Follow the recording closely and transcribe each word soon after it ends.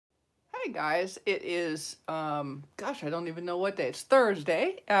Hi guys, it is, gosh, I don't even know what day. It's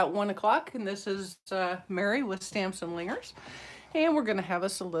Thursday at 1 o'clock, and this is Mary with Stamps-N-Lingers. And we're going to have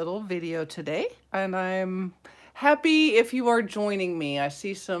us a little video today, and I'm happy if you are joining me. I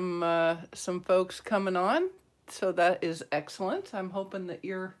see some folks coming on, so that is excellent. I'm hoping that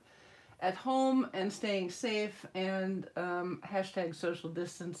you're at home and staying safe and hashtag social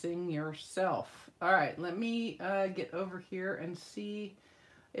distancing yourself. All right, let me get over here and see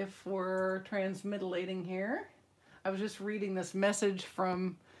if we're transmitilating here. I was just reading this message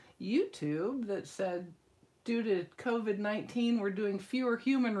from YouTube that said, due to COVID-19, we're doing fewer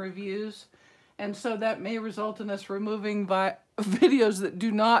human reviews, and so that may result in us removing videos that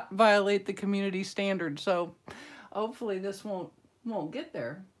do not violate the community standard. So hopefully this won't get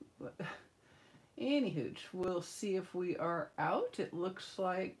there. But anywho, we'll see if we are out. It looks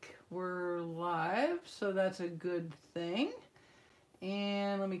like we're live, so that's a good thing.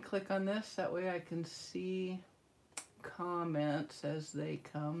 And let me click on this, that way I can see comments as they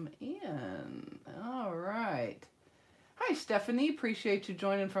come in. All right. Hi, Stephanie. Appreciate you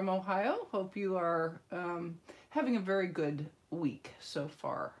joining from Ohio. Hope you are having a very good week so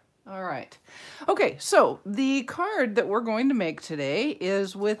far. All right. Okay, so the card that we're going to make today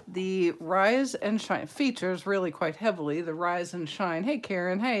is with the Rise and Shine. Features really quite heavily the Rise and Shine. Hey,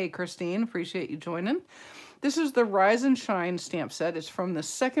 Karen. Hey, Christine. Appreciate you joining. This is the Rise and Shine stamp set. It's from the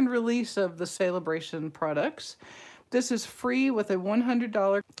second release of the Celebration products. This is free with a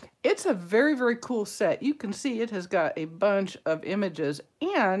 $100. It's a very, very cool set. You can see it has got a bunch of images,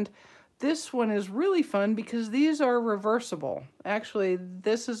 and this one is really fun because these are reversible. Actually,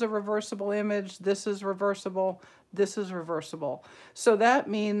 this is a reversible image, this is reversible, this is reversible. So that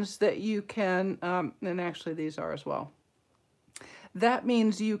means that you can, and actually these are as well. That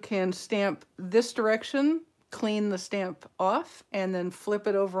means you can stamp this direction, clean the stamp off, and then flip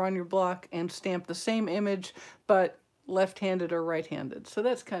it over on your block and stamp the same image, but left-handed or right-handed. So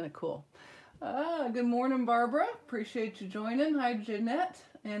that's kind of cool. Good morning, Barbara. Appreciate you joining. Hi, Jeanette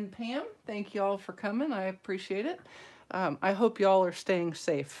and Pam. Thank you all for coming. I appreciate it. I hope y'all are staying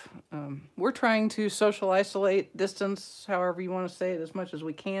safe. We're trying to social isolate, distance, however you want to say it, as much as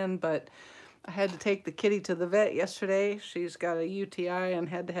we can, but I had to take the kitty to the vet yesterday. She's got a UTI and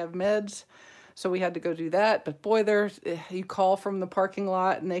had to have meds. So we had to go do that. But boy, you call from the parking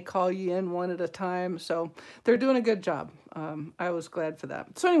lot and they call you in one at a time. So they're doing a good job. I was glad for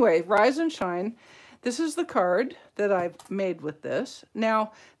that. So anyway, Rise and Shine. This is the card that I've made with this.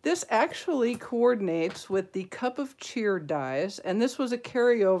 Now, this actually coordinates with the Cup of Cheer dies. And this was a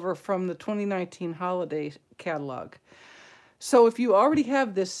carryover from the 2019 holiday catalog. So if you already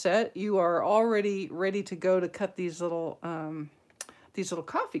have this set, you are already ready to go to cut these little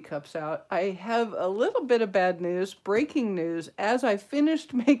coffee cups out. I have a little bit of bad news, breaking news. As I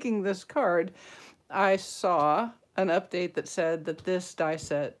finished making this card, I saw an update that said that this die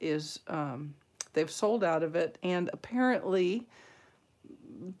set is, they've sold out of it, and apparently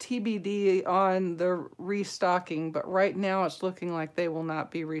TBD on the restocking, but right now it's looking like they will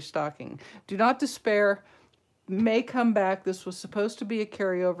not be restocking. Do not despair. May come back. This was supposed to be a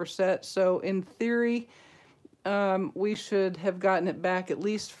carryover set, so in theory, we should have gotten it back at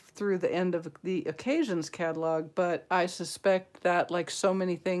least through the end of the occasions catalog, but I suspect that, like so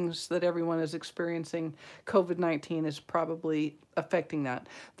many things that everyone is experiencing, COVID-19 is probably affecting that.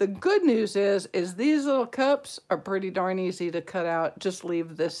 The good news is these little cups are pretty darn easy to cut out. Just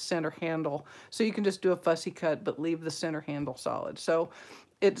leave this center handle. So you can just do a fussy cut, but leave the center handle solid. So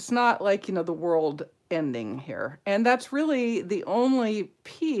it's not like, you know, the world ending here. And that's really the only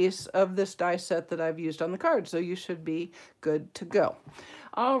piece of this die set that I've used on the card. So you should be good to go.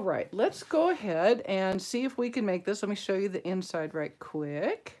 All right, let's go ahead and see if we can make this. Let me show you the inside right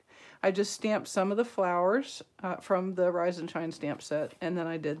quick. I just stamped some of the flowers from the Rise and Shine stamp set, and then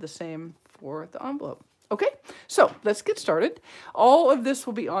I did the same for the envelope. Okay, so let's get started. All of this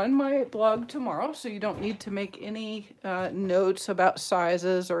will be on my blog tomorrow, so you don't need to make any notes about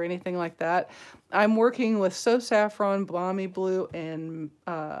sizes or anything like that. I'm working with So Saffron, Balmy Blue, and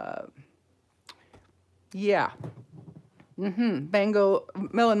Bango,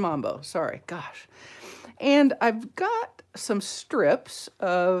 Melon Mambo, sorry, gosh. And I've got some strips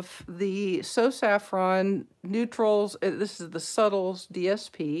of the So Saffron neutrals. This is the Subtles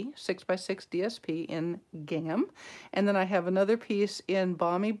DSP, 6x6 DSP in gingham. And then I have another piece in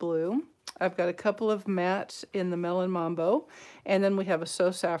Balmy Blue. I've got a couple of mattes in the Melon Mambo. And then we have a So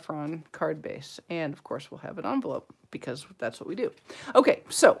Saffron card base. And of course we'll have an envelope because that's what we do. Okay,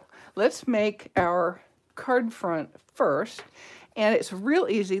 so let's make our card front first. And it's real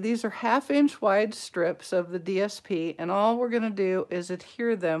easy. These are 1/2-inch wide strips of the DSP, and all we're going to do is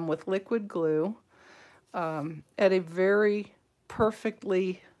adhere them with liquid glue at a very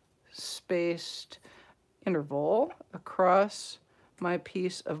perfectly spaced interval across my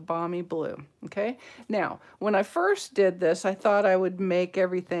piece of balmy blue. Okay, now when I first did this, I thought I would make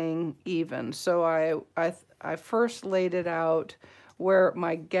everything even, so I first laid it out where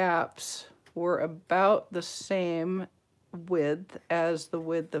my gaps were about the same width as the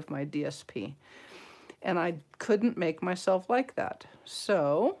width of my DSP, and I couldn't make myself like that.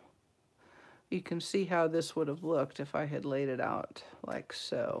 So you can see how this would have looked if I had laid it out like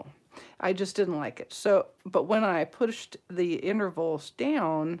so. I just didn't like it. So, but when I pushed the intervals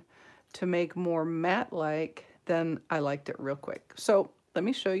down to make more matte-like, then I liked it real quick. So let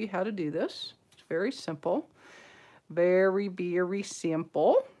me show you how to do this. It's very simple. Very, very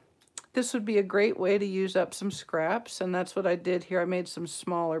simple. This would be a great way to use up some scraps, and that's what I did here. I made some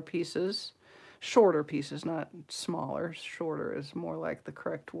smaller pieces, shorter pieces, not smaller. Shorter is more like the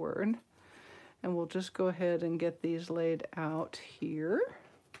correct word. And we'll just go ahead and get these laid out here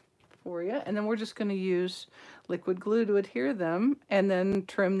for you. And then we're just going to use liquid glue to adhere them and then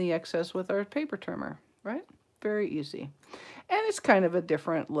trim the excess with our paper trimmer, right? Very easy. And it's kind of a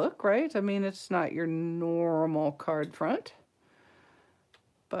different look, right? I mean, it's not your normal card front,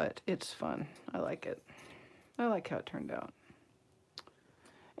 but it's fun. I like it. I like how it turned out.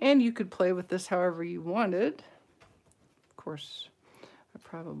 And you could play with this however you wanted. Of course, I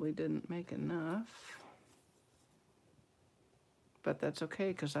probably didn't make enough, but that's okay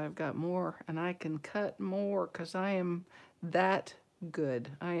because I've got more and I can cut more because I am that good.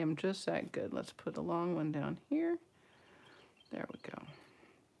 I am just that good. Let's put a long one down here. There we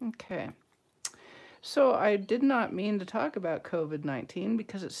go. Okay. So I did not mean to talk about COVID-19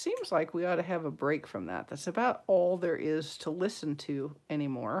 because it seems like we ought to have a break from that. That's about all there is to listen to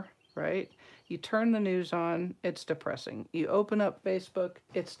anymore, right? You turn the news on, it's depressing. You open up Facebook,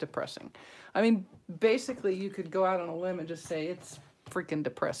 it's depressing. I mean, basically you could go out on a limb and just say it's freaking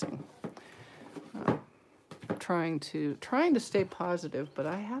depressing. Trying to stay positive, but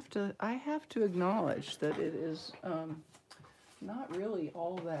I have to acknowledge that it is not really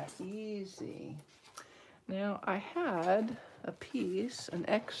all that easy. Now I had a piece, an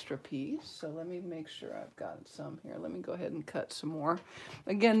extra piece, so let me make sure I've got some here. Let me go ahead and cut some more.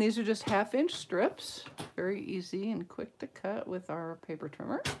 Again, these are just 1/2-inch strips, very easy and quick to cut with our paper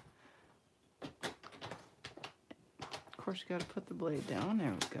trimmer. Of course, you got to put the blade down.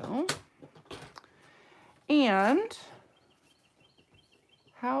 There we go. And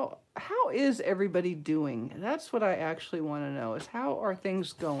how is everybody doing? That's what I actually want to know, is how are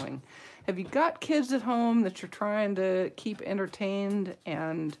things going? Have you got kids at home that you're trying to keep entertained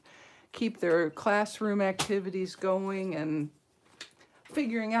and keep their classroom activities going and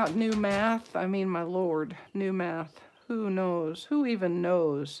figuring out new math? I mean, my Lord, new math. Who knows? Who even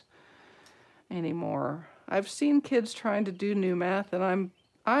knows anymore? I've seen kids trying to do new math and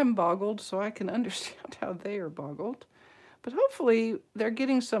I'm boggled, so I can understand how they are boggled. But hopefully they're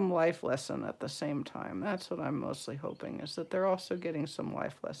getting some life lesson at the same time. That's what I'm mostly hoping, is that they're also getting some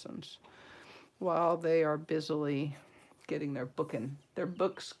life lessons while they are busily getting their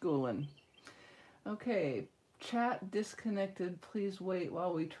book schooling. Okay, chat disconnected. Please wait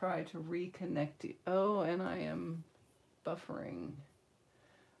while we try to reconnect you. Oh, and I am buffering.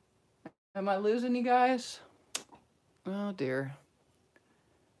 Am I losing you guys? Oh dear.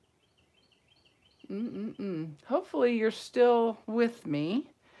 Hopefully you're still with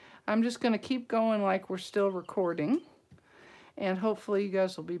me. I'm just going to keep going like we're still recording. And hopefully you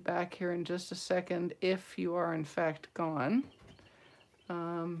guys will be back here in just a second if you are in fact gone.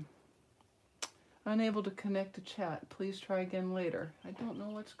 Unable to connect to chat. Please try again later. I don't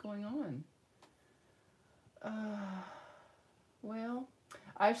know what's going on. Well,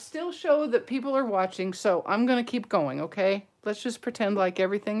 I still show that people are watching, so I'm going to keep going, okay? Let's just pretend like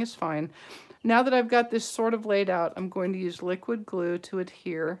everything is fine. Now that I've got this sort of laid out, I'm going to use liquid glue to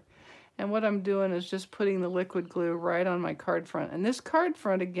adhere. And what I'm doing is just putting the liquid glue right on my card front. And this card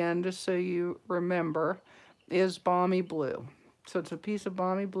front, again, just so you remember, is balmy blue. So it's a piece of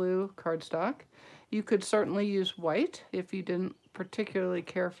balmy blue cardstock. You could certainly use white if you didn't particularly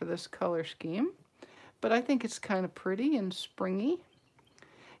care for this color scheme. But I think it's kind of pretty and springy.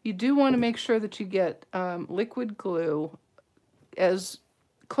 You do want to make sure that you get liquid glue as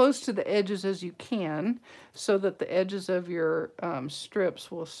close to the edges as you can so that the edges of your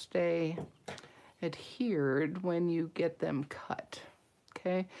strips will stay adhered when you get them cut.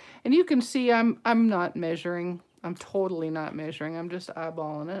 Okay, and you can see I'm not measuring. I'm totally not measuring. I'm just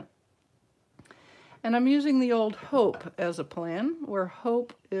eyeballing it. And I'm using the old hope as a plan, where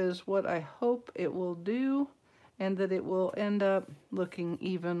hope is what I hope it will do and that it will end up looking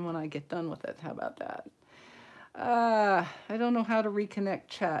even when I get done with it. How about that? I don't know how to reconnect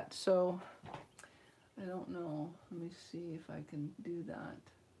chat, so I don't know. Let me see if I can do that.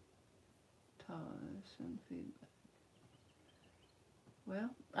 Pause and feedback.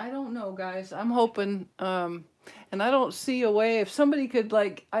 Well, I don't know, guys. I'm hoping, and I don't see a way. If somebody could,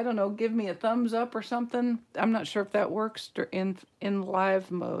 like, I don't know, give me a thumbs up or something. I'm not sure if that works in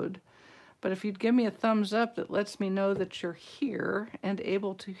live mode. But if you'd give me a thumbs up that lets me know that you're here and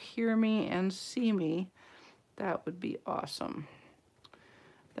able to hear me and see me, that would be awesome.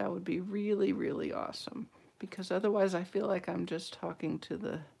 That would be really, really awesome. Because otherwise I feel like I'm just talking to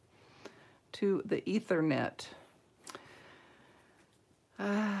the Ethernet.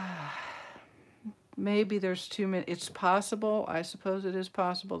 Maybe there's too many. It's possible, I suppose it is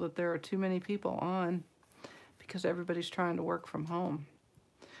possible, that there are too many people on because everybody's trying to work from home.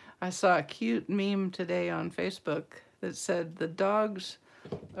 I saw a cute meme today on Facebook that said the dogs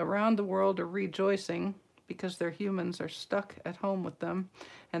around the world are rejoicing because their humans are stuck at home with them,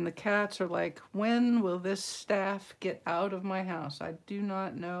 and the cats are like, when will this staff get out of my house? I do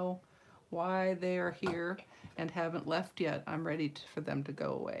not know why they are here and haven't left yet. I'm ready for them to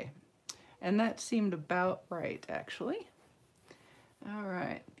go away. And that seemed about right, actually. All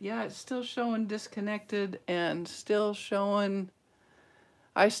right. Yeah, it's still showing disconnected and still showing.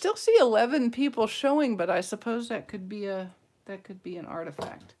 I still see 11 people showing, but I suppose that could be an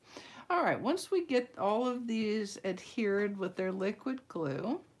artifact. All right, once we get all of these adhered with their liquid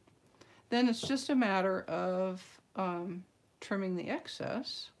glue, then it's just a matter of trimming the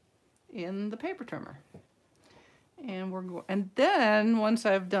excess in the paper trimmer. And then once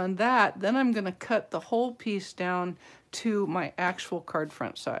I've done that, then I'm going to cut the whole piece down to my actual card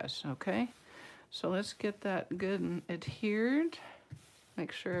front size, okay? So let's get that good and adhered.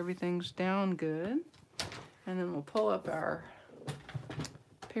 Make sure everything's down good. And then we'll pull up our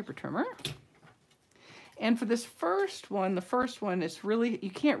paper trimmer. And for this first one, the first one is really,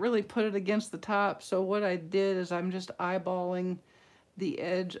 you can't really put it against the top. So what I did is I'm just eyeballing the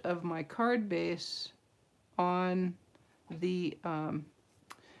edge of my card base on the,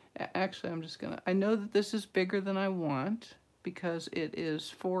 actually I'm just gonna, I know that this is bigger than I want because it is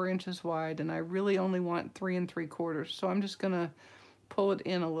 4 inches wide and I really only want 3 3/4. So I'm just gonna pull it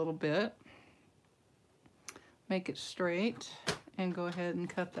in a little bit, make it straight, and go ahead and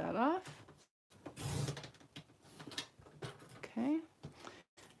cut that off. Okay,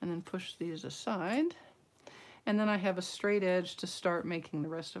 and then push these aside. And then I have a straight edge to start making the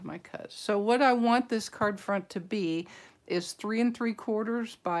rest of my cuts. So what I want this card front to be is 3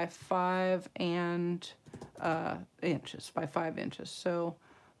 3/4 by 5 inches. So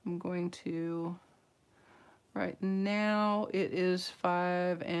I'm going to, right now it is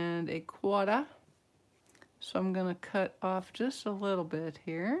 5 1/4. So I'm going to cut off just a little bit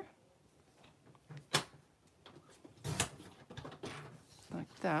here.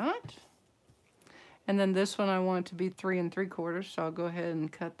 Like that. And then this one I want to be 3 3/4, so I'll go ahead and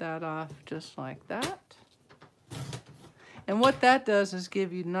cut that off just like that. And what that does is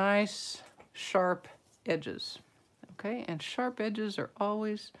give you nice, sharp edges. Okay, and sharp edges are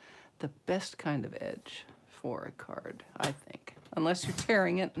always the best kind of edge for a card, I think. Unless you're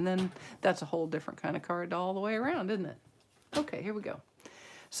tearing it, and then that's a whole different kind of card all the way around, isn't it? Okay, here we go.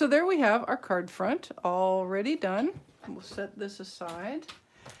 So there we have our card front already done. We'll set this aside.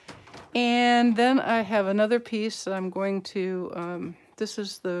 And then I have another piece that I'm going to, this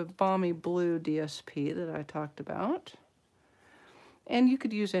is the Balmy Blue DSP that I talked about. And you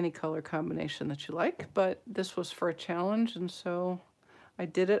could use any color combination that you like, but this was for a challenge, and so I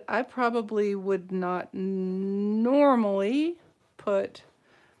did it. I probably would not normally put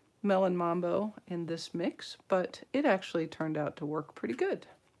Melon Mambo in this mix, but it actually turned out to work pretty good.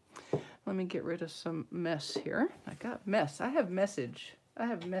 Let me get rid of some mess here. I got mess. I have message.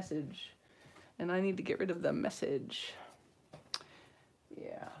 And I need to get rid of the message.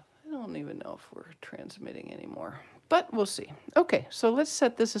 Yeah, I don't even know if we're transmitting anymore, but we'll see. Okay, so let's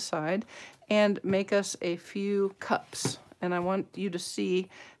set this aside and make us a few cups. And I want you to see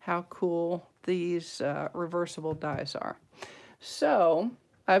how cool these reversible dies are. So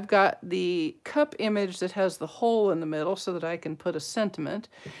I've got the cup image that has the hole in the middle so that I can put a sentiment.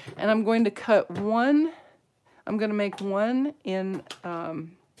 And I'm going to cut one. I'm going to make one in,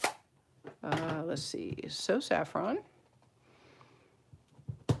 let's see, So Saffron.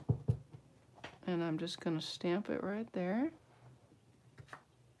 And I'm just going to stamp it right there,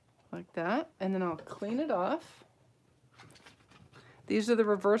 like that. And then I'll clean it off. These are the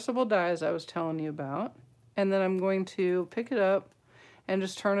reversible dies I was telling you about. And then I'm going to pick it up and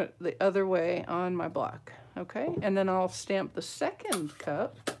just turn it the other way on my block, okay? And then I'll stamp the second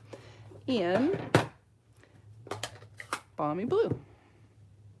cup in Balmy Blue,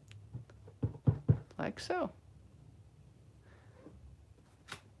 like so.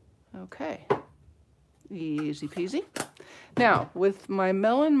 Okay, easy peasy. Now, with my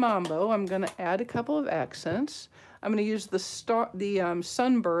Melon Mambo, I'm gonna add a couple of accents. I'm gonna use the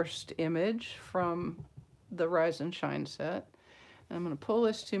Sunburst image from the Rise and Shine set. And I'm going to pull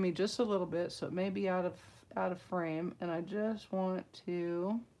this to me just a little bit so it may be out of frame, and I just want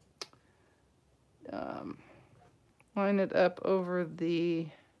to line it up over the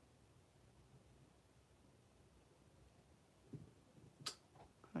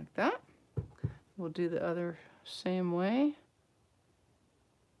like that. We'll do the other same way.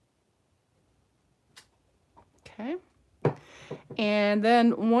 Okay. And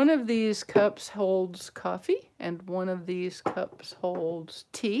then one of these cups holds coffee and one of these cups holds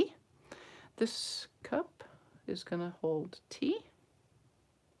tea. This cup is going to hold tea.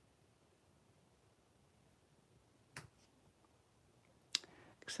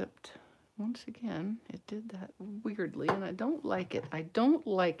 Except, once again, it did that weirdly, and I don't like it. I don't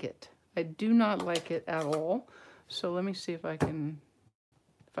like it. I do not like it at all. So let me see if I can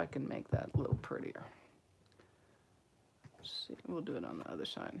make that a little prettier. Let's see, we'll do it on the other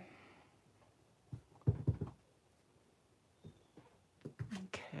side.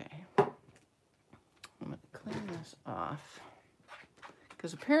 Okay, I'm going to clean this off.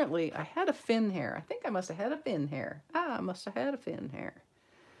 Because apparently I had a fin hair. I think I must have had a fin hair. I must have had a fin hair.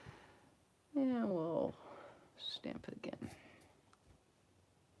 And we'll stamp it again.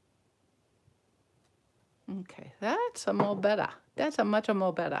 Okay, that's a mo better. That's a much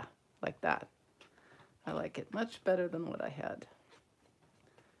more better, like that. I like it much better than what I had.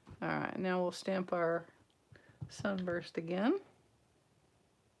 All right, now we'll stamp our Sunburst again.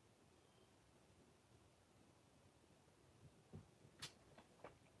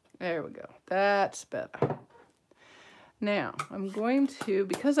 There we go. That's better. Now, I'm going to,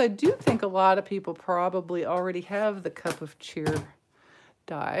 because I do think a lot of people probably already have the Cup of Cheer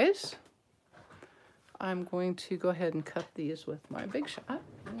dies, I'm going to go ahead and cut these with my Big Shot.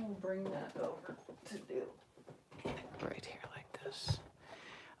 And we'll bring that over to do right here like this.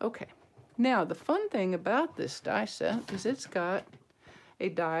 Okay, now the fun thing about this die set is it's got a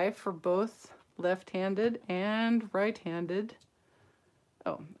die for both left-handed and right-handed.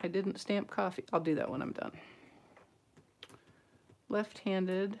 Oh, I didn't stamp coffee. I'll do that when I'm done.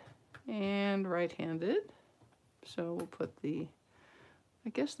 Left-handed and right-handed. So we'll put the, I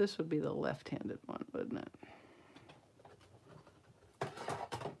guess this would be the left-handed one, wouldn't it?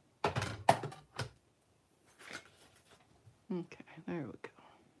 Okay, there we go.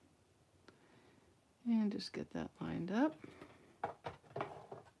 And just get that lined up.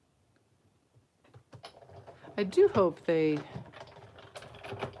 I do hope they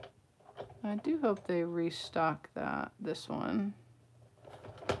restock this one,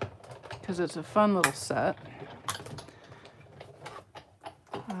 because it's a fun little set.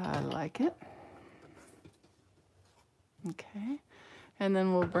 I like it. Okay, and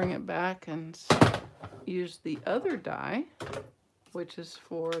then we'll bring it back and use the other die, which is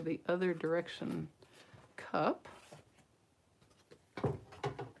for the other direction cup,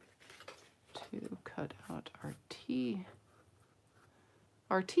 to cut out our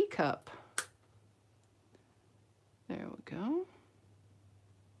teacup. There we go.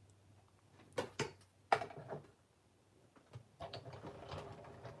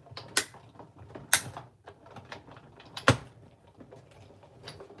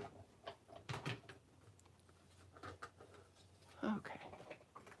 Okay.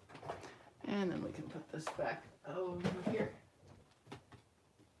 And then we can put this back over here.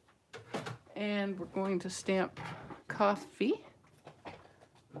 And we're going to stamp coffee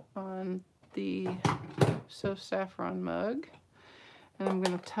on the So Saffron mug. And I'm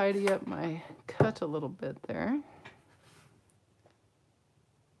going to tidy up my cut a little bit there.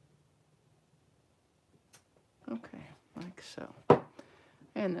 Okay, like so.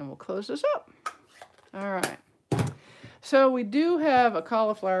 And then we'll close this up. All right. So we do have a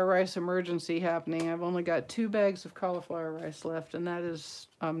cauliflower rice emergency happening. I've only got 2 bags of cauliflower rice left, and that is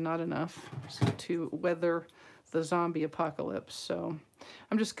not enough to weather the zombie apocalypse. So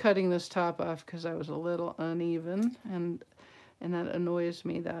I'm just cutting this top off because I was a little uneven, and that annoys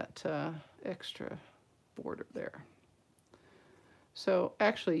me, that extra border there. So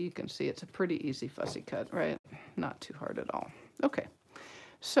actually you can see it's a pretty easy fussy cut, right? Not too hard at all. Okay,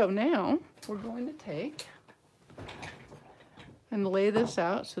 so now we're going to take and lay this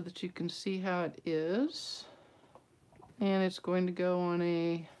out so that you can see how it is. And it's going to go on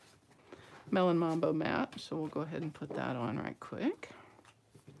a Melon Mambo mat, so we'll go ahead and put that on right quick.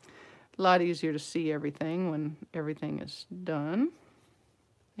 A lot easier to see everything when everything is done.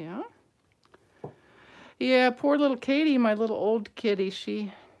 Yeah. Yeah, poor little Katie, my little old kitty,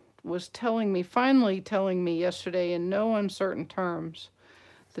 she was finally telling me yesterday in no uncertain terms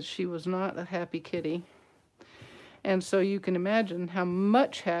that she was not a happy kitty. And so you can imagine how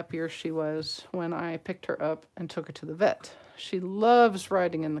much happier she was when I picked her up and took her to the vet. She loves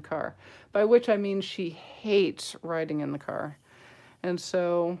riding in the car, by which I mean she hates riding in the car. And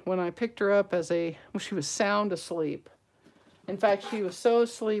so when I picked her up she was sound asleep. In fact, she was so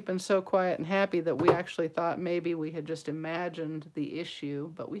asleep and so quiet and happy that we actually thought maybe we had just imagined the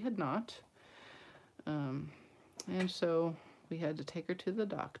issue, but we had not. And so we had to take her to the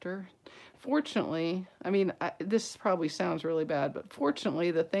doctor. Fortunately, this probably sounds really bad, but fortunately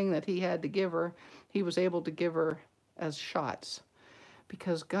the thing that he had to give her, he was able to give her as shots.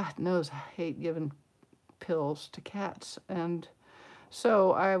 Because God knows I hate giving pills to cats. And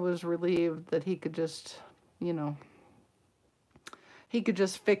so I was relieved that he could just, he could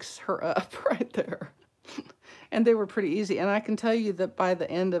just fix her up right there. And they were pretty easy. And I can tell you that by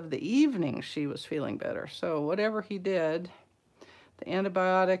the end of the evening, she was feeling better. So whatever he did, the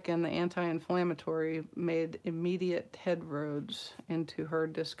antibiotic and the anti-inflammatory made immediate headroads into her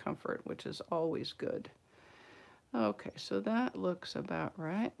discomfort, which is always good. Okay, so that looks about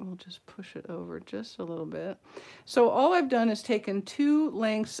right. We'll just push it over just a little bit. So all I've done is taken 2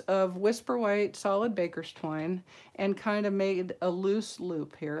 lengths of Whisper White solid baker's twine and kind of made a loose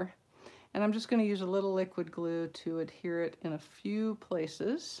loop here. And I'm just going to use a little liquid glue to adhere it in a few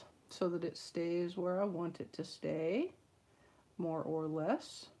places so that it stays where I want it to stay, more or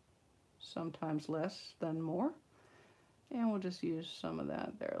less, sometimes less than more. And we'll just use some of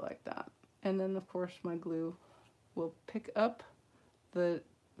that there like that. And then of course my glue will pick up the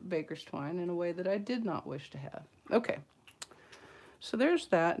baker's twine in a way that I did not wish to have. Okay, so there's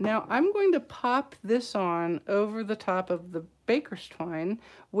that. Now I'm going to pop this on over the top of the baker's twine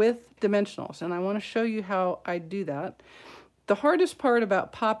with dimensionals, and I want to show you how I do that. The hardest part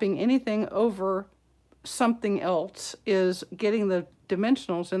about popping anything over something else is getting the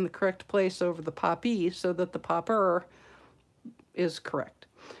dimensionals in the correct place over the poppy so that the popper is correct.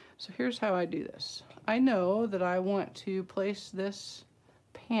 So here's how I do this. I know that I want to place this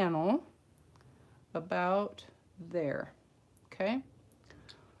panel about there, okay?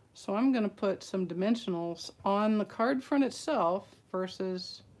 So I'm going to put some dimensionals on the card front itself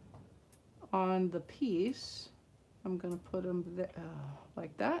versus on the piece. I'm going to put them there,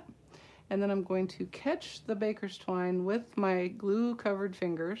 like that. And then I'm going to catch the baker's twine with my glue covered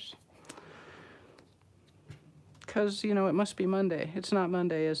fingers. Because, it must be Monday. It's not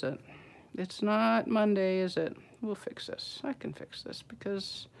Monday, is it? It's not Monday, is it? We'll fix this. I can fix this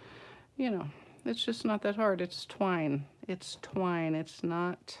because, it's just not that hard. It's twine. It's twine. It's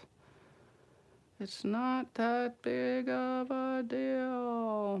not that big of a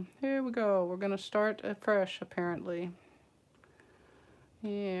deal. Here we go. We're going to start afresh, apparently.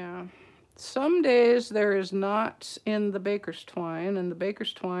 Yeah. Some days there is knots in the baker's twine, and the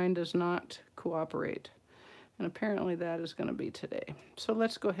baker's twine does not cooperate. And apparently that is going to be today. So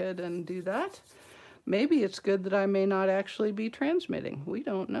let's go ahead and do that. Maybe it's good that I may not actually be transmitting. We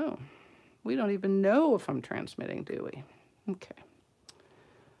don't know. We don't even know if I'm transmitting, do we? Okay.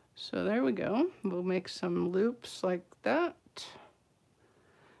 So there we go. We'll make some loops like that.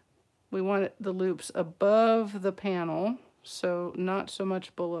 We want the loops above the panel, so not so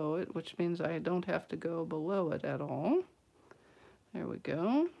much below it, which means I don't have to go below it at all. There we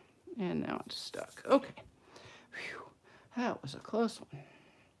go. And now it's stuck. Okay. Whew, that was a close one.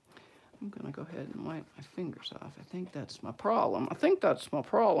 I'm going to go ahead and wipe my fingers off. I think that's my problem. I think that's my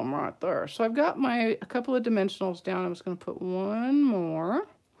problem right there. So I've got a couple of dimensionals down. I'm just going to put one more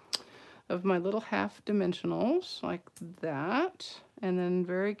of my little half dimensionals like that. And then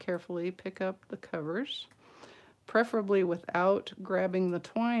very carefully pick up the covers, preferably without grabbing the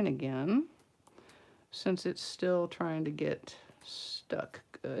twine again, since it's still trying to get stuck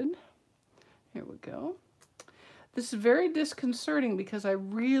good. Here we go. This is very disconcerting because I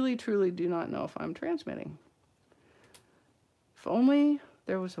really, truly do not know if I'm transmitting. If only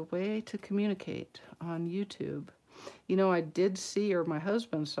there was a way to communicate on YouTube. I did see, or my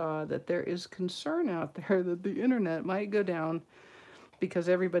husband saw, that there is concern out there that the internet might go down because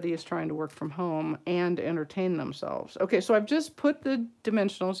everybody is trying to work from home and entertain themselves. Okay, so I've just put the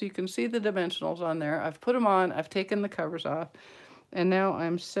dimensionals. You can see the dimensionals on there. I've put them on. I've taken the covers off. And now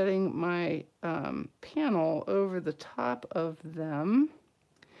I'm setting my panel over the top of them,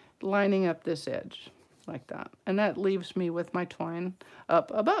 lining up this edge like that. And that leaves me with my twine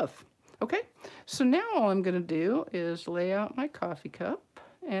up above. Okay, so now all I'm going to do is lay out my coffee cup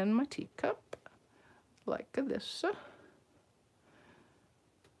and my teacup like this.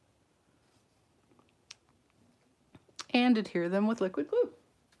 And adhere them with liquid glue.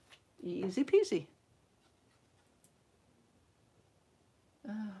 Easy peasy.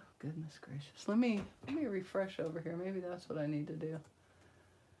 Oh, goodness gracious. Let me refresh over here. Maybe that's what I need to do.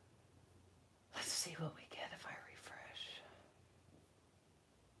 Let's see what we get if I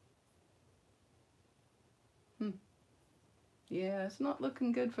refresh. Yeah, it's not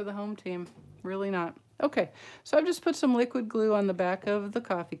looking good for the home team. Really not. Okay, so I've just put some liquid glue on the back of the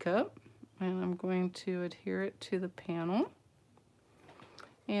coffee cup, and I'm going to adhere it to the panel.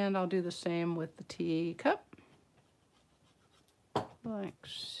 And I'll do the same with the teacup, like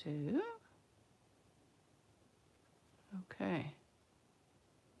so. Okay.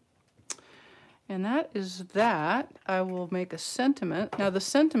 And that is that. I will make a sentiment. Now the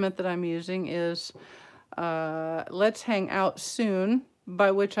sentiment that I'm using is let's hang out soon,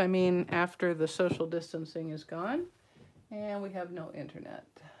 by which I mean after the social distancing is gone and we have no internet.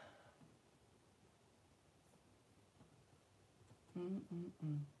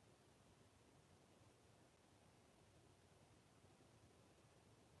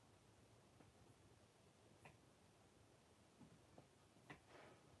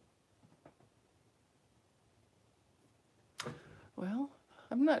 Well,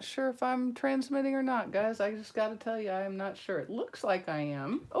 I'm not sure if I'm transmitting or not, guys. I just got to tell you, I am not sure. It looks like I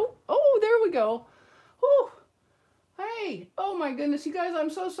am. Oh, there we go. Oh, hey. Oh my goodness, you guys,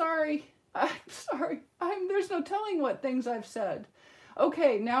 I'm so sorry. I'm sorry. There's no telling what things I've said.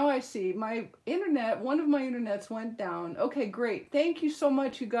 Okay, now I see. My internet, one of my internets went down. Okay, great. Thank you so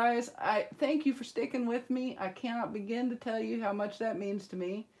much, you guys. Thank you for sticking with me. I cannot begin to tell you how much that means to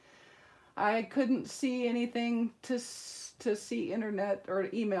me. I couldn't see anything to see internet or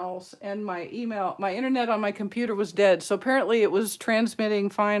emails, and my internet on my computer was dead. So apparently it was transmitting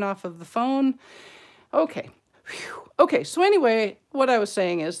fine off of the phone. Okay. Whew. Okay, so anyway, what I was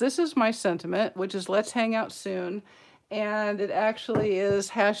saying is this is my sentiment, which is let's hang out soon. And it actually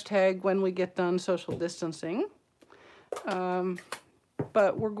is hashtag when we get done social distancing.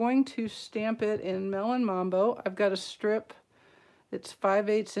 But we're going to stamp it in Melon Mambo. I've got a strip, it's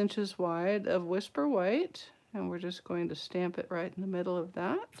 5/8 inches wide of Whisper White. And we're just going to stamp it right in the middle of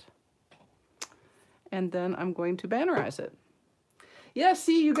that. And then I'm going to bannerize it. Yeah,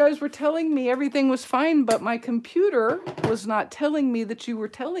 see, you guys were telling me everything was fine, but my computer was not telling me that you were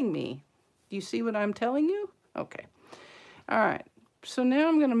telling me. Do you see what I'm telling you? Okay. All right. So now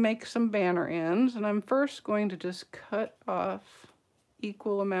I'm going to make some banner ends, and I'm first going to just cut off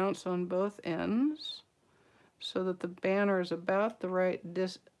equal amounts on both ends so that the banner is about the right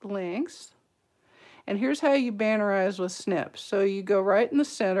length. And here's how you bannerize with snips. So you go right in the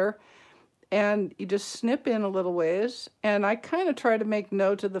center and you just snip in a little ways. And I kind of try to make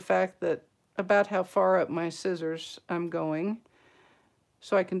note of the fact that about how far up my scissors I'm going,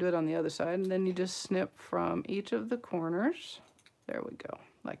 so I can do it on the other side. And then you just snip from each of the corners. There we go,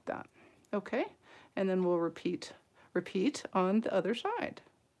 like that. Okay, and then we'll repeat on the other side.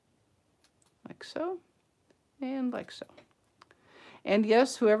 Like so, and like so. And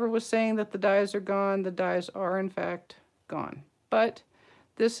yes, whoever was saying that the dies are gone, the dies are in fact gone. But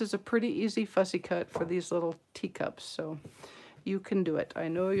this is a pretty easy fussy cut for these little teacups, so you can do it. I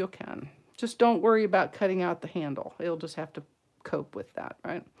know you can. Just don't worry about cutting out the handle. You'll just have to cope with that,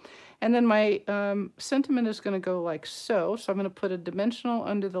 right? And then my sentiment is going to go like so. So I'm going to put a dimensional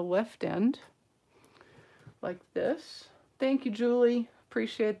under the left end, like this. Thank you, Julie.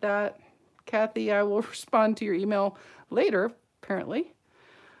 Appreciate that. Kathy, I will respond to your email later, apparently.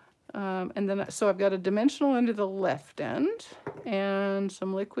 And then, so I've got a dimensional under the left end and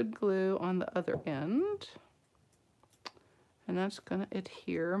some liquid glue on the other end. And that's going to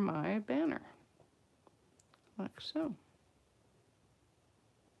adhere my banner, like so.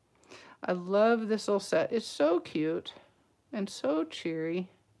 I love this little set. It's so cute and so cheery.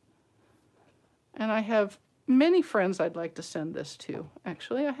 And I have many friends I'd like to send this to.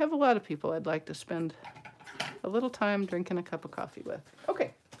 Actually, I have a lot of people I'd like to spend a little time drinking a cup of coffee with.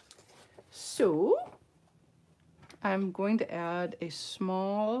 Okay, so I'm going to add a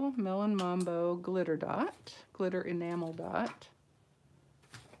small Melon Mambo glitter dot, glitter enamel dot,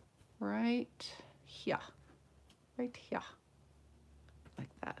 right here, like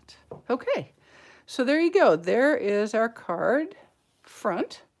that. Okay, so there you go. There is our card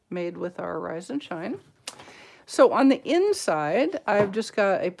front made with our Rise and Shine. So on the inside, I've just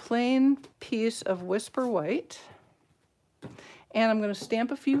got a plain piece of Whisper White. And I'm going to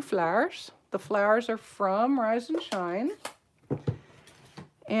stamp a few flowers. The flowers are from Rise and Shine.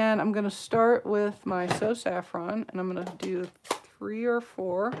 And I'm going to start with my So Saffron, and I'm going to do 3 or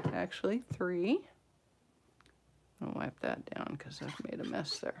 4, actually 3. I'll wipe that down because I've made a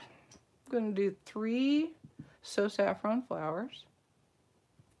mess there. I'm going to do 3 So Saffron flowers,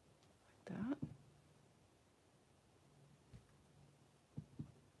 like that.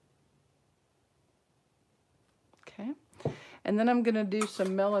 Okay. And then I'm going to do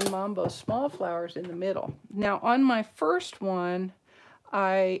some Melon Mambo small flowers in the middle. Now on my first one,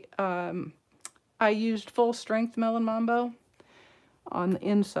 I used full strength Melon Mambo on the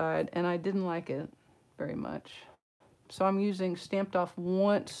inside, and I didn't like it very much. So I'm using Stamped Off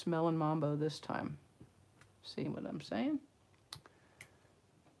Once Melon Mambo this time. See what I'm saying?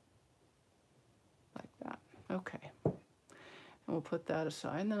 Like that. Okay. And we'll put that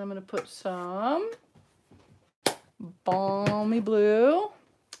aside. And then I'm going to put some Balmy Blue.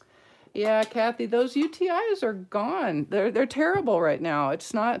 Yeah, Kathy, those UTIs are gone. They're terrible right now.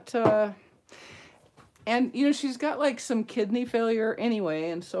 It's not... And, you know, she's got like some kidney failure anyway,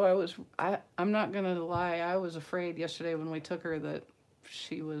 and so I'm not going to lie, I was afraid yesterday when we took her that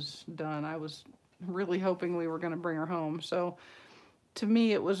she was done. I was really hoping we were going to bring her home. So to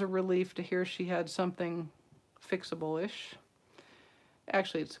me, it was a relief to hear she had something fixable-ish.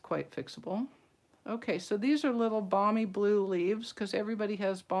 Actually, it's quite fixable. Okay, so these are little balmy blue leaves, because everybody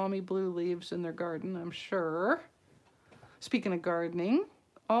has balmy blue leaves in their garden, I'm sure. Speaking of gardening,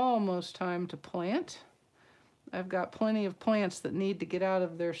 almost time to plant. I've got plenty of plants that need to get out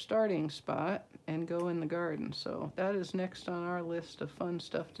of their starting spot and go in the garden. So that is next on our list of fun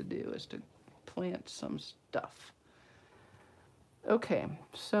stuff to do, is to plant some stuff. Okay,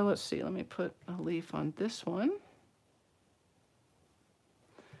 so let's see. Let me put a leaf on this one.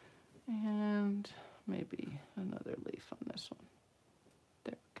 And maybe another leaf on this one.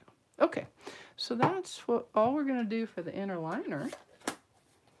 There we go. Okay, so that's all we're going to do for the inner liner.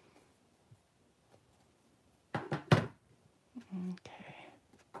 Okay.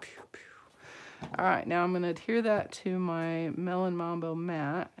 Pew, pew. All right, now I'm going to adhere that to my Melon Mambo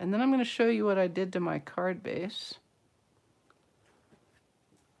mat, and then I'm going to show you what I did to my card base.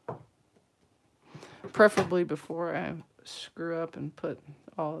 Preferably before I screw up and put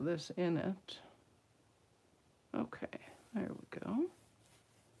all of this in it. Okay, there we go.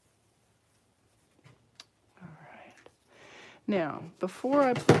 All right. Now, before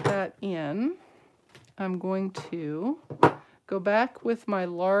I put that in, I'm going to go back with my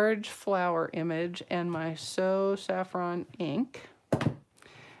large flower image and my So Saffron ink,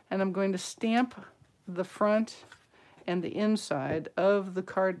 and I'm going to stamp the front and the inside of the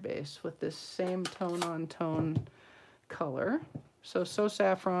card base with this same tone-on-tone color. So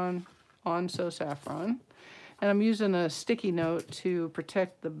Saffron on So Saffron. And I'm using a sticky note to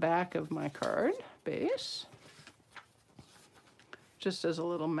protect the back of my card base, just as a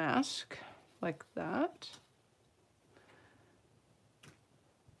little mask, like that.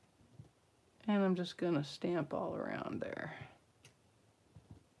 And I'm just going to stamp all around there.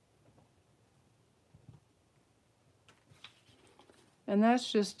 And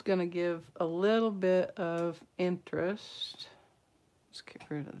that's just going to give a little bit of interest. Let's get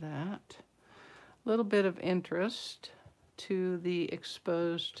rid of that. A little bit of interest to the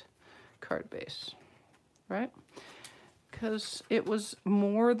exposed card base, right? Because it was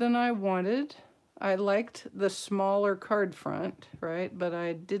more than I wanted. I liked the smaller card front, right? But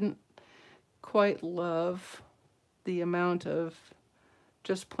I didn't quite love the amount of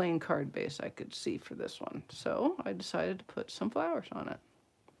just plain card base I could see for this one. So I decided to put some flowers on it.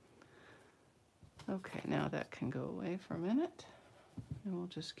 Okay, now that can go away for a minute. And we'll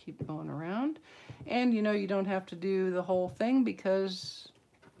just keep going around. And you know, you don't have to do the whole thing because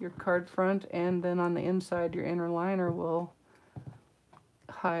your card front and then on the inside your inner liner will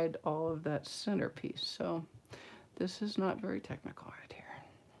hide all of that centerpiece. So this is not very technical right here.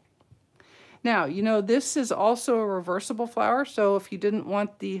 Now, you know, this is also a reversible flower, so if you didn't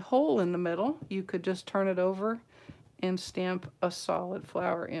want the hole in the middle, you could just turn it over and stamp a solid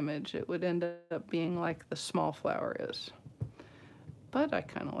flower image. It would end up being like the small flower is. But I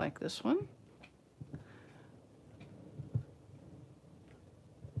kind of like this one.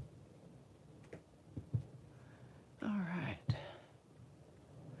 All right.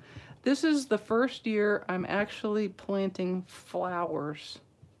 This is the first year I'm actually planting flowers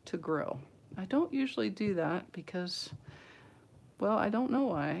to grow. I don't usually do that because, well, I don't know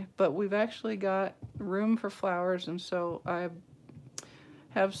why, but we've actually got room for flowers, and so I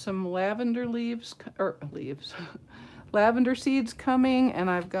Have some lavender leaves, or leaves, lavender seeds coming, and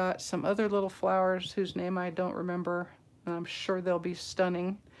I've got some other little flowers whose name I don't remember, and I'm sure they'll be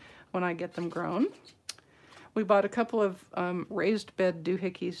stunning when I get them grown. We bought a couple of raised bed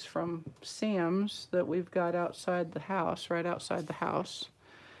doohickeys from Sam's that we've got outside the house, right outside the house.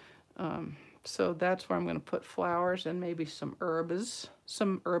 So that's where I'm going to put flowers and maybe some herbs,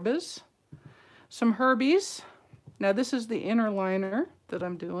 some herbies. Now this is the inner liner that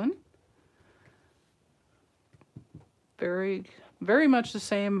I'm doing. Very, very much the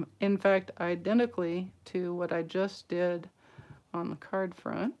same, in fact, identically to what I just did on the card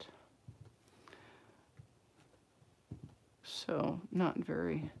front. So not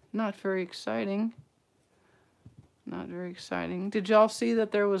very exciting. Not very exciting. Did y'all see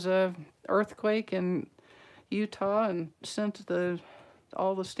that there was a earthquake in Utah, and sent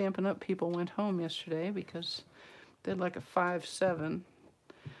all the Stampin' Up people went home yesterday because they had like a 5.7.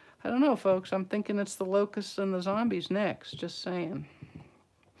 I don't know, folks. I'm thinking it's the locusts and the zombies next. Just saying.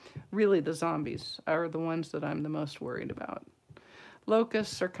 Really, the zombies are the ones that I'm the most worried about.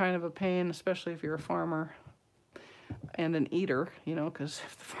 Locusts are kind of a pain, especially if you're a farmer and an eater, you know, because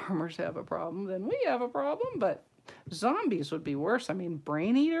if the farmers have a problem, then we have a problem. But zombies would be worse. I mean,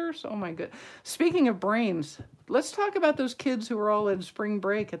 brain eaters? Oh my good. Speaking of brains, let's talk about those kids who were all in spring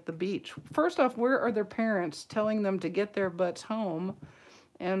break at the beach. First off, where are their parents telling them to get their butts home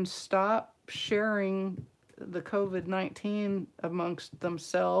and stop sharing the COVID-19 amongst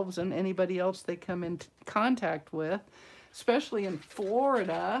themselves and anybody else they come in contact with, especially in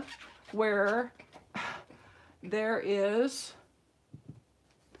Florida, where there is,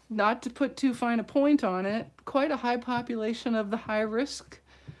 not to put too fine a point on it, quite a high population of the high-risk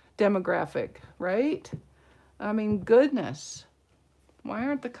demographic, right? I mean, goodness. Why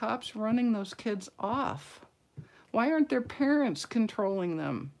aren't the cops running those kids off? Why aren't their parents controlling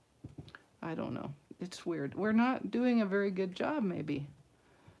them? I don't know. It's weird. We're not doing a very good job, maybe.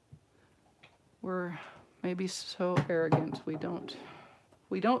 We're maybe so arrogant we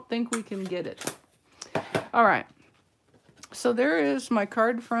don't think we can get it. All right. So there is my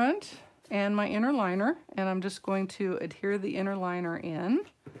card front and my inner liner, and I'm just going to adhere the inner liner in.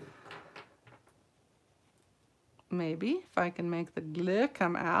 Maybe if I can make the glue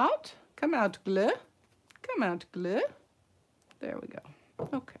come out. Come out, glue. Come out, glue. There we go.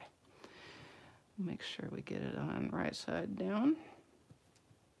 Okay. Make sure we get it on right side down,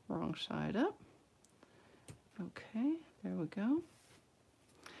 wrong side up. Okay, there we go.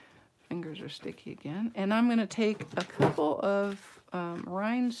 Fingers are sticky again. And I'm going to take a couple of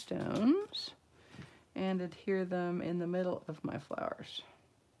rhinestones and adhere them in the middle of my flowers.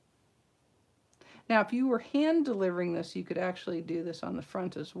 Now, if you were hand delivering this, you could actually do this on the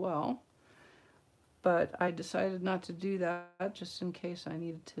front as well. But I decided not to do that just in case I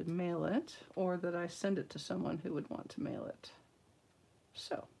needed to mail it, or that I send it to someone who would want to mail it.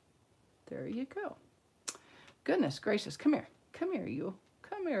 So, there you go. Goodness gracious, come here. Come here, you.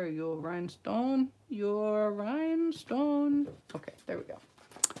 Come here, you rhinestone. Your rhinestone. Okay, there we go.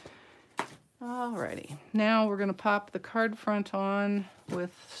 Alrighty. Now we're going to pop the card front on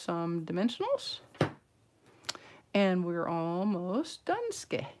with some dimensionals. And we're almost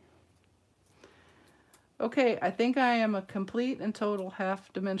done-ski. Okay, I think I am a complete and total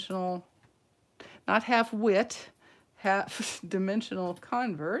half-dimensional, not half-wit, half-dimensional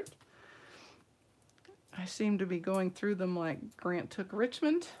convert. I seem to be going through them like Grant took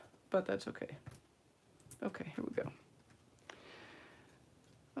Richmond, but that's okay. Okay, here we go.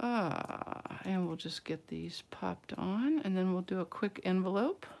 And we'll just get these popped on, and then we'll do a quick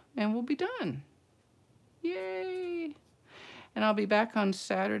envelope, and we'll be done. Yay! And I'll be back on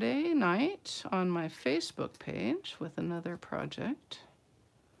Saturday night on my Facebook page with another project.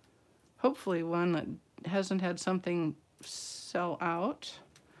 Hopefully one that hasn't had something sell out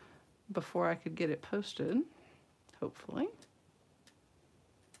before I could get it posted. Hopefully.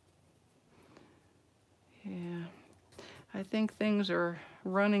 Yeah. I think things are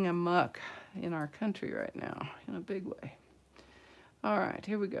running amok in our country right now in a big way. All right,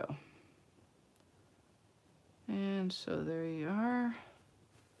 here we go. And so there you are.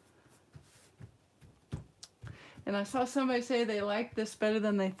 And I saw somebody say they liked this better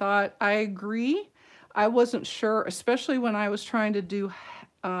than they thought. I agree. I wasn't sure, especially when I was trying to do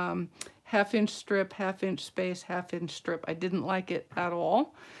half-inch strip, half-inch space, half-inch strip. I didn't like it at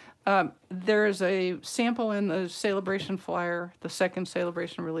all. There's a sample in the Celebration flyer, the second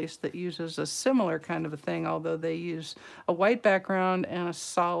Celebration release, that uses a similar kind of a thing, although they use a white background and a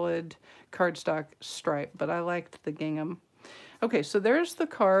solid cardstock stripe, but I liked the gingham. Okay, so there's the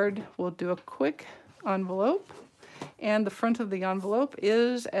card. We'll do a quick envelope. And the front of the envelope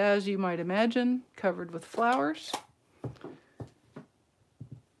is, as you might imagine, covered with flowers.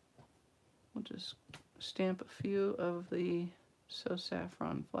 We'll just stamp a few of the So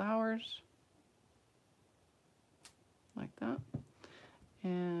Saffron flowers, like that.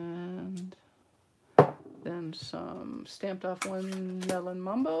 And then some stamped off one melon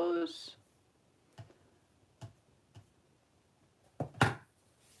mambos.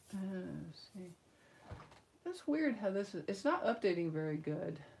 Let's see. It's weird how this is. It's not updating very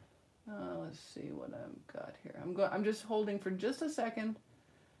good. Let's see what I've got here. I'm just holding for just a second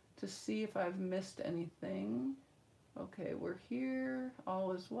to see if I've missed anything. Okay, we're here.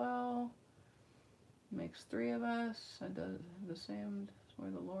 All is well. Makes 3 of us. I do the same.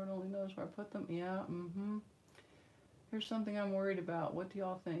 Where the Lord only knows where I put them. Yeah, Here's something I'm worried about. What do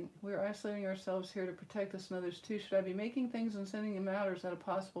y'all think? We're isolating ourselves here to protect us and others too. Should I be making things and sending them out, or is that a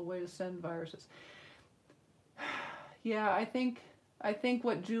possible way to send viruses? Yeah, I think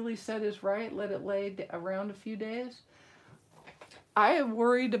what Julie said is right. Let it lay around a few days. I am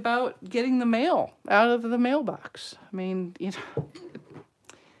worried about getting the mail out of the mailbox. I mean, you know,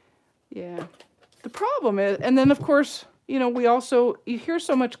 yeah. The problem is, and then of course, you know, you hear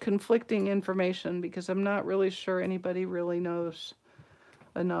so much conflicting information because I'm not really sure anybody really knows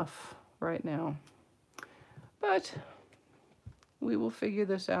enough right now. But we will figure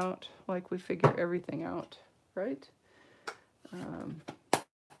this out like we figure everything out, right?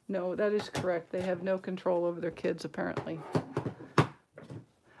 No, that is correct. They have no control over their kids, apparently.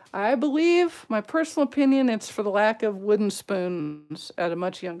 I believe, my personal opinion, it's for the lack of wooden spoons at a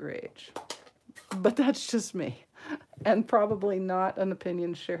much younger age. But that's just me. And probably not an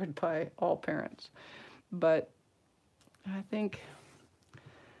opinion shared by all parents. But I think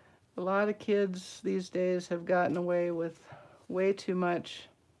a lot of kids these days have gotten away with way too much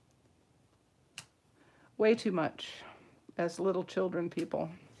as little children people.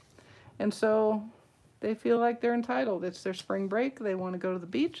 And so they feel like they're entitled. It's their spring break. They want to go to the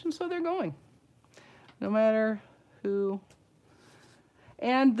beach, and so they're going. No matter who.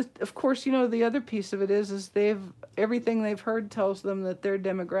 And of course, you know, the other piece of it is everything they've heard tells them that their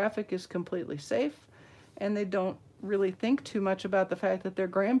demographic is completely safe, and they don't really think too much about the fact that their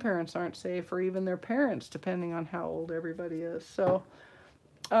grandparents aren't safe, or even their parents, depending on how old everybody is. So,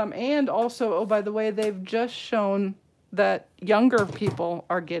 and also, oh, by the way, they've just shown that younger people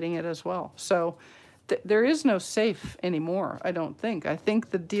are getting it as well. So there is no safe anymore, I don't think. I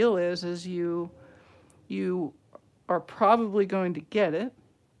think the deal is you are probably going to get it,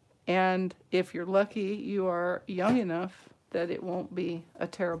 and if you're lucky, you are young enough that it won't be a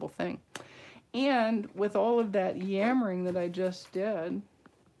terrible thing. And with all of that yammering that I just did,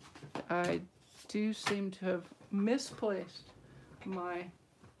 I do seem to have misplaced my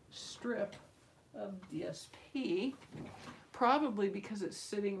strip of DSP, probably because it's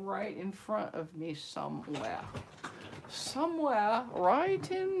sitting right in front of me somewhere. Somewhere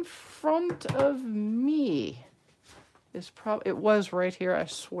right in front of me. It was right here, I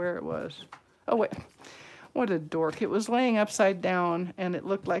swear it was. Oh wait, what a dork. It was laying upside down and it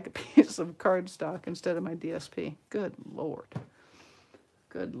looked like a piece of cardstock instead of my DSP. Good Lord.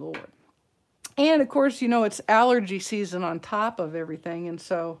 Good Lord. And of course, you know, it's allergy season on top of everything, and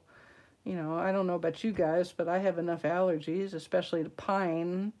so, you know, I don't know about you guys, but I have enough allergies, especially to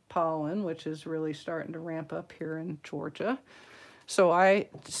pine pollen, which is really starting to ramp up here in Georgia. So I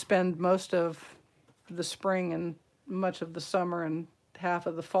spend most of the spring and much of the summer and half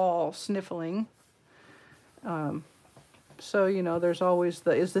of the fall sniffling. So, you know, there's always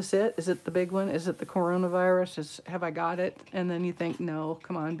is this it? Is it the big one? Is it the coronavirus? Have I got it? And then you think, no,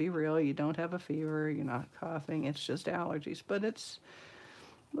 come on, be real. You don't have a fever. You're not coughing. It's just allergies. But it's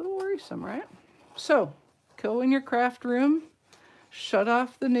a little worrisome, right? So, go in your craft room. Shut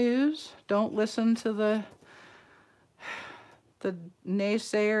off the news. Don't listen to the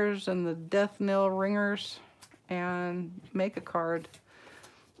naysayers and the death knell ringers. And make a card.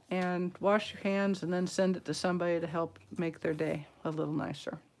 And wash your hands and then send it to somebody to help make their day a little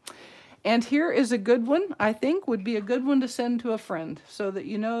nicer. And here is a good one, I think, would be a good one to send to a friend so that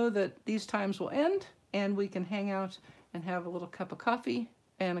you know that these times will end and we can hang out and have a little cup of coffee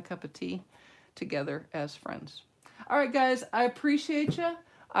and a cup of tea together as friends. All right, guys, I appreciate you.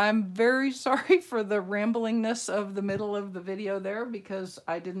 I'm very sorry for the ramblingness of the middle of the video there because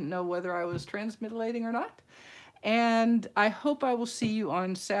I didn't know whether I was transmutilating or not. And I hope I will see you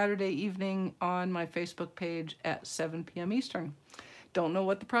on Saturday evening on my Facebook page at 7 p.m. Eastern. Don't know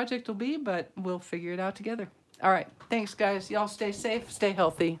what the project will be, but we'll figure it out together. All right. Thanks, guys. Y'all stay safe, stay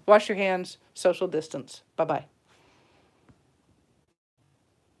healthy, wash your hands, social distance. Bye-bye.